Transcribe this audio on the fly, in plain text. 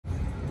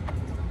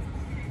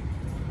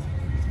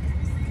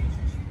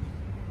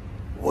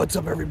What's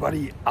up,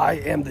 everybody? I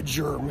am the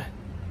Germ.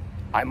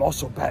 I'm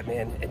also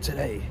Batman, and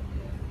today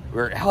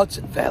we're at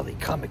Hudson Valley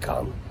Comic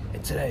Con,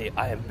 and today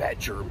I am Bat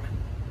Germ.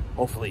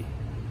 Hopefully,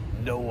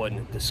 no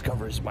one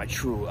discovers my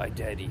true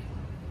identity.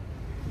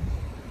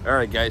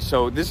 Alright guys,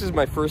 so this is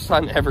my first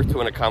time ever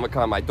doing a Comic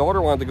Con. My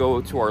daughter wanted to go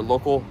to our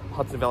local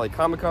Hudson Valley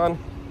Comic Con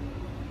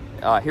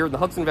here in the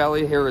Hudson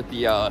Valley, here at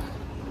the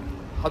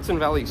Hudson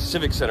Valley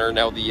Civic Center,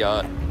 now the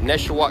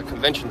Neshawat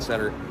Convention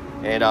Center.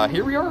 And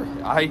here we are.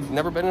 I've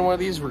never been in one of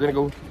these. We're gonna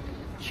go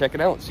check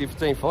it out, see if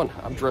it's any fun.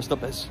 I'm dressed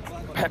up as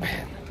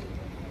Batman.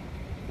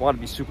 I want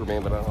to be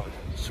Superman, but I don't have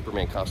a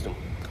Superman costume.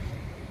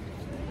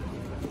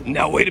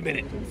 Now wait a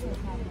minute.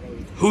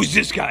 Who's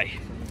this guy?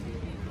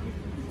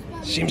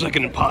 Seems like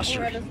an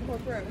imposter.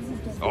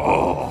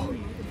 Oh,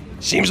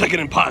 seems like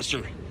an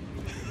imposter.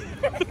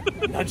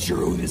 Not sure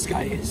who this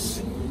guy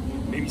is.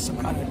 Maybe some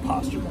kind of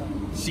imposter.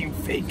 Seemed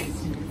fake,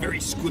 very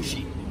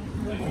squishy.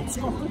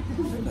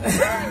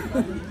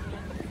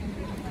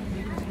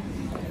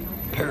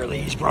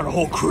 Apparently he's brought a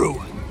whole crew,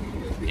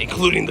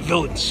 including the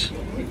villains.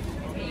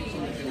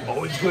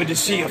 Always good to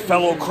see a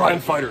fellow crime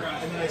fighter.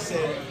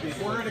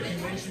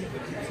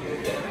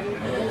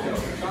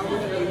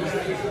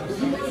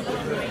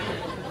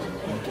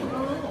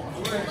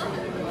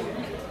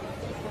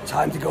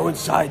 Time to go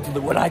inside to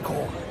what I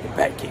call the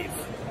Bat Cave.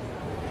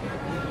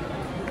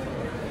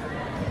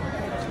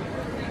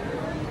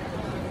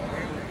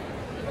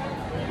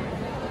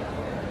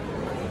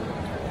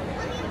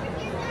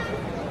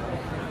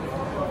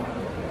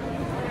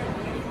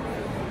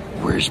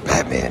 Where's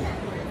Batman?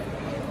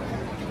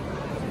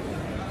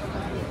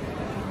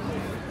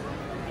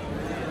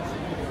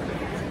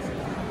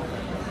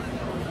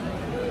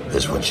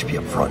 This one should be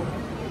up front.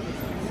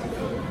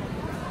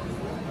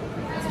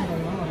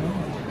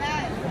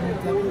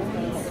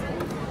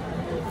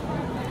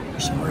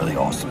 There's some really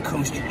awesome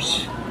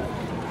coasters.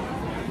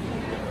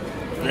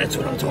 That's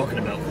what I'm talking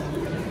about.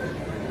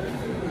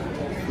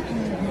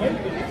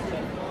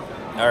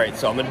 Alright,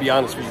 so I'm gonna be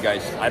honest with you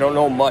guys. I don't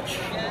know much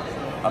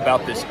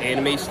about this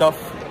anime stuff,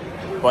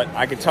 but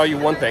I can tell you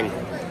one thing.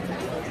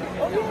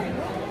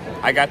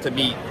 I got to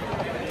meet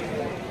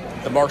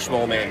the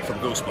Marshmallow Man from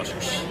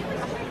Ghostbusters.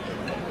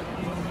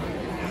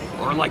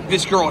 Or like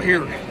this girl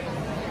here.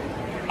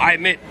 I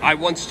admit, I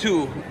once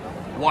too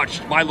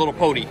watched My Little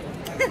Pony.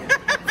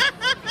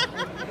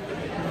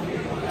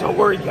 Don't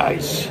worry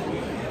guys,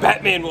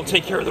 Batman will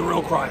take care of the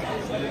real crime.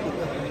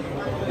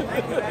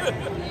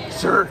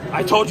 Sir,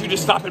 I told you to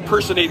stop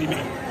impersonating me.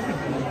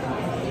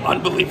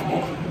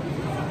 Unbelievable.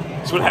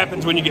 That's what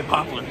happens when you get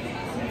popular.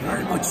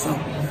 Very much so.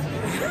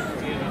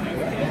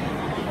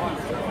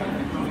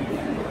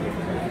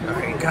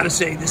 Alright, gotta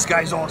say, this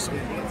guy's awesome.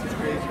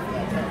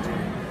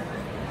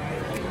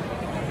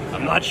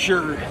 I'm not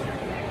sure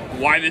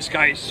why this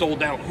guy is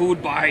sold out. Who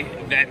would buy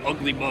that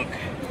ugly mug?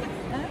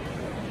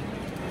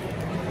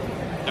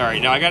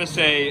 Alright, now I gotta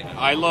say,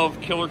 I love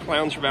Killer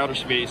Clowns from Outer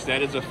Space.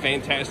 That is a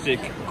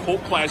fantastic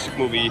cult classic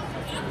movie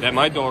that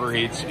my daughter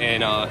hates,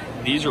 and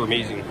these are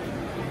amazing.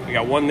 We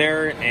got one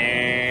there,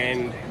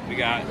 and we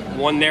got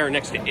one there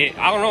next to it.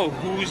 I don't know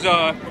who's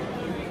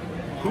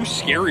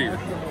scarier.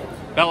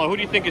 Bella, who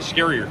do you think is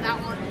scarier? That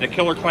one. The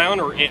Killer Clown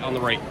or it on the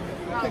right?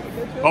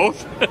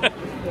 Both?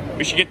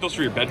 We should get those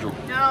for your bedroom.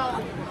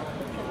 No.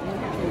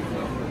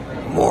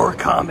 More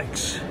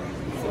comics.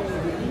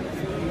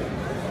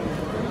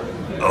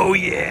 Oh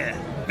yeah,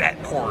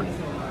 bat porn.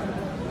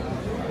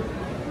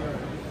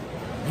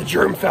 The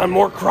Germ found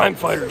more crime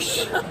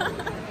fighters.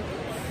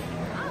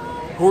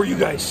 Who are you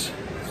guys?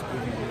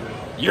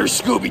 You're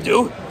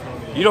Scooby-Doo?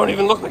 You don't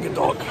even look like a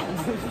dog.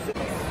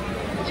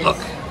 Look,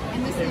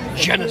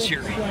 Jenna's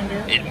here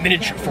in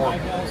miniature form.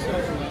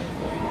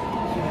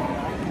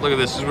 Look at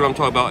this, is what I'm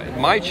talking about. In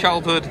my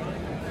childhood,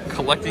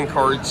 collecting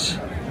cards,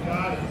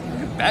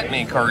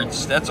 Batman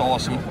cards, that's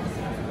awesome.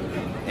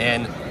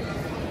 And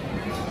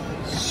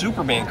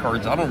Superman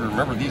cards, I don't even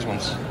remember these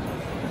ones.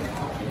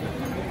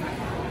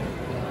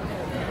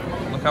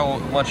 Look how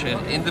much an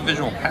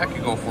individual pack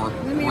could go for,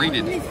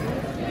 rated.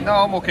 No,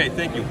 I'm okay,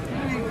 thank you.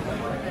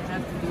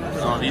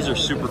 Oh, these are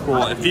super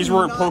cool. If these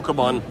weren't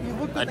Pokemon,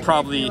 I'd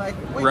probably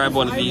grab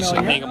one of these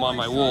and hang them on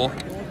my wall.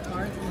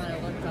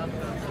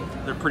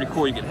 They're pretty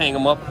cool. You can hang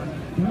them up.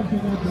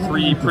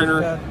 3D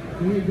printer,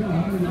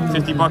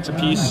 50 bucks a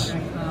piece.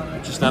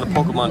 Just not a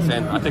Pokemon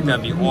fan. I think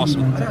that'd be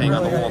awesome to hang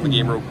on the wall in the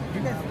game room.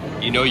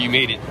 You know you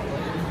made it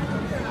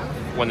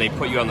when they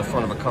put you on the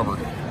front of a cover.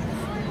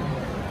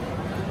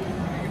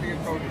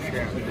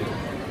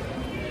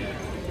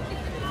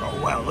 Oh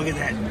wow, look at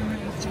that.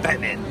 It's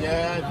Batman.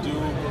 Yeah,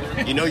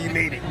 dude. You know you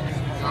made it.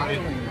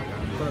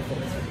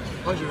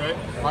 100, right?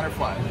 100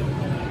 flat.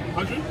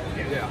 100?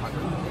 Yeah,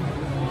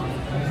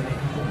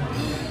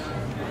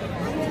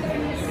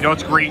 100. You know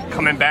what's great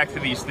coming back to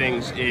these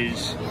things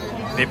is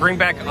they bring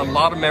back a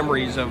lot of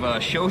memories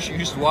of shows you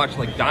used to watch,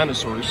 like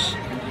dinosaurs.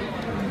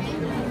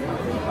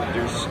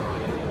 There's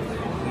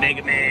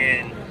Mega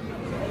Man.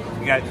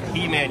 You got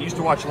He-Man. Used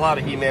to watch a lot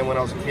of He-Man when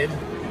I was a kid.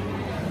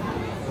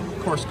 Of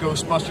course,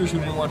 Ghostbusters. Who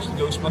didn't watch the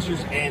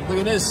Ghostbusters? And look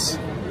at this.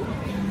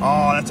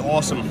 Oh, that's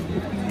awesome.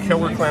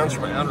 Killer Clowns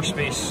from Outer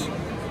Space.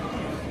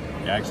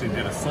 You actually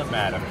did a slip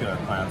mat of Killer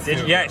Clowns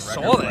too. Yeah, I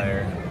saw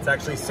that. It's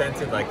actually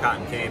scented like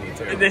cotton candy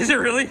too. Is it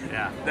really?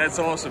 Yeah. That's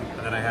awesome.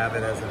 And then I have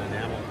it as an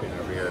enamel pin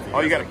over here. Oh,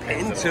 you got a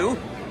pin too?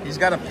 He's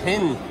got a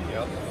pin.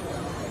 Yep.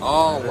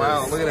 Oh,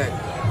 wow, look at that.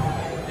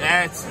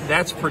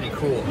 That's pretty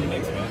cool.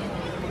 Thanks, man.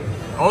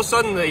 All of a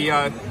sudden, the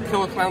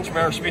Killer Clowns from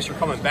Outer Space are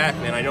coming back,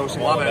 man. I noticed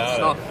a lot of that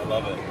stuff. I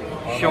love it.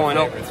 All showing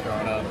my up. favorites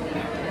growing up.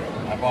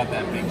 I bought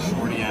that big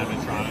shorty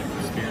animatronic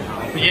for Spirit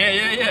Hall.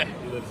 Yeah.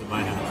 He lives in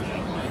my house now.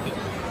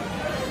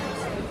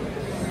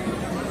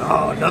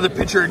 Oh, another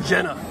picture of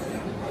Jenna.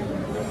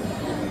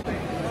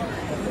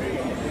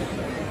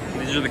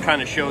 These are the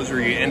kind of shows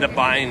where you end up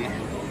buying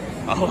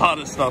a lot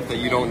of stuff that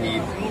you don't need.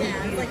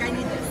 Yeah, it's like I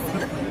need this.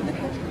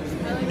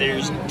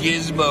 There's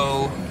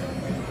Gizmo.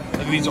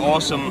 Look at these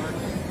awesome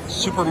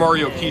Super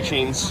Mario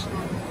keychains.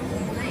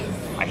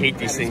 I hate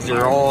these things.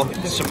 They're all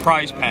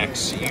surprise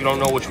packs. You don't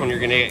know which one you're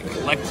gonna get.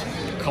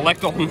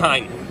 Collect all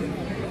 9.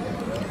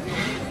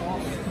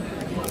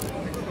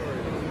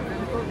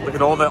 Look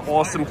at all the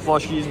awesome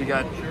plushies. We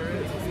got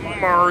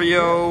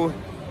Mario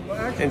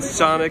and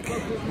Sonic.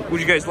 Who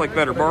do you guys like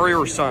better, Mario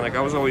or Sonic?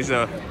 I was always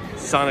a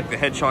Sonic the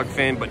Hedgehog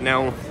fan, but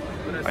now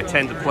I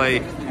tend to play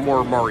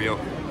more Mario.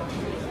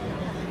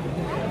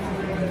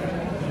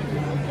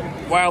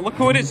 Wow, look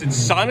who it is. It's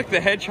Sonic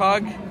the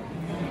Hedgehog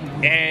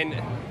and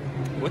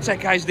what's that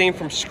guy's name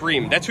from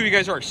Scream? That's who you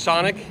guys are,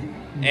 Sonic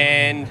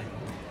and,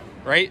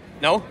 right?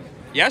 No?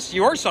 Yes,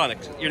 you are Sonic.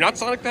 You're not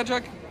Sonic the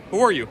Hedgehog? Who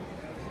are you?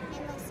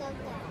 I'm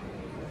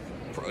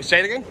Ahsoka. Say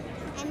it again?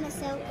 I'm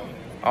Ahsoka.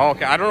 Oh,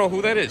 okay. I don't know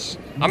who that is.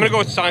 I'm gonna go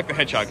with Sonic the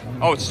Hedgehog.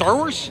 Oh, it's Star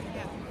Wars?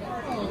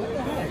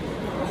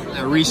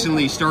 I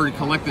recently started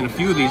collecting a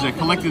few of these. I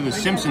collected the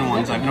Simpson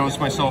ones. I've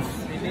noticed myself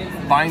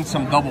buying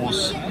some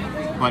doubles.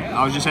 But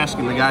I was just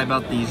asking the guy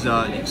about these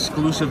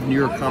exclusive New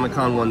York Comic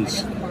Con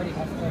ones.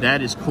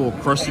 That is cool.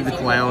 Krusty the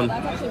Clown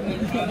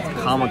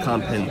Comic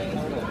Con pin.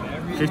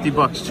 50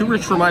 bucks. Too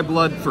rich for my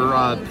blood for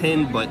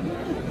pin, but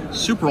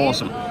super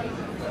awesome.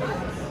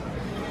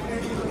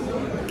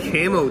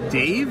 Camo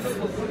Dave?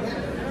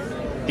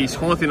 He's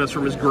haunting us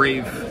from his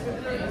grave.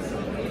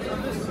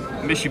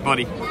 Miss you,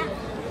 buddy.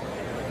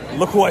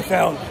 Look who I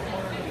found.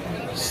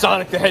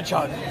 Sonic the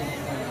Hedgehog.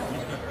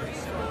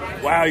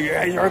 Wow, you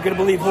aren't gonna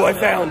believe who I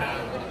found.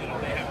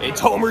 It's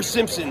Homer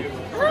Simpson.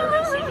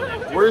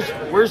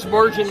 Where's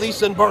Marge and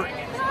Lisa and Bart?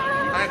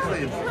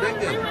 Actually, it's big.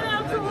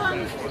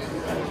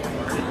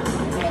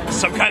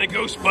 Some kind of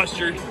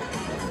Ghostbuster.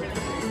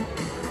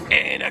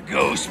 And a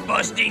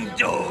ghost-busting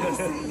dog.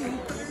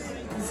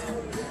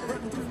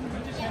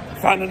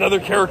 Found another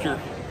character.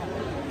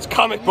 It's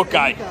Comic Book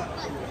Guy.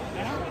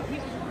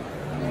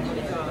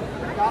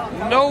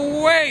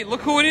 No way!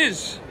 Look who it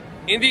is.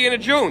 Indiana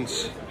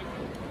Jones.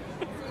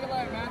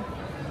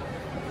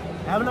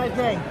 Have a nice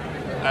day.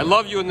 I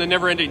love you in the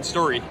never-ending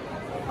story.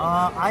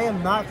 I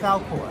am not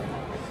Falcor.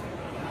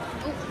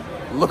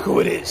 Look who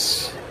it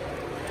is.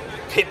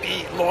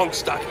 Pippi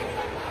Longstocking.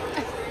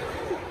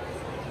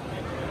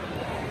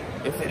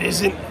 If it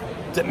isn't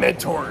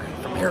Dementor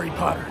from Harry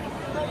Potter.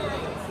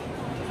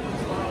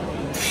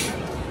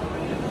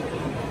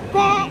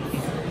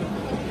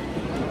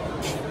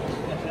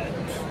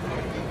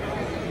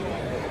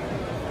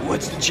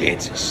 What's the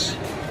chances?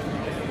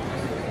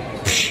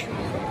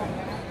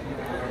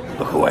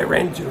 Look who I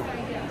ran into.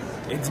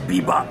 It's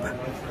Bebop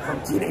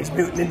from Teenage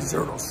Mutant Ninja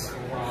Turtles.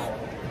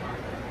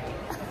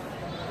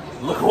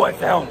 Look who I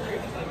found.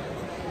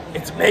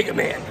 It's Mega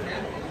Man.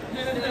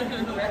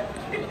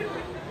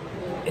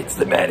 It's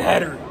the Mad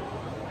Hatter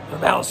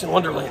from Alice in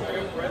Wonderland.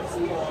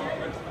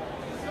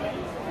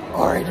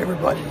 Alright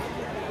everybody,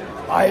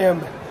 I am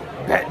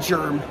Bat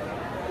Germ.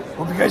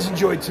 Hope you guys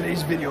enjoyed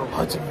today's video of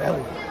Hudson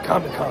Valley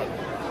Comic Con.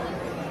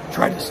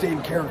 Tried to stay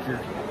in character,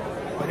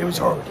 but it was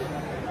hard.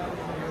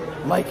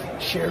 Like,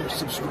 share,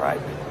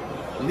 subscribe,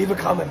 leave a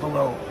comment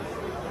below,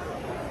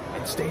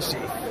 and stay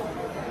safe.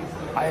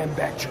 I am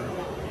Bat Germ.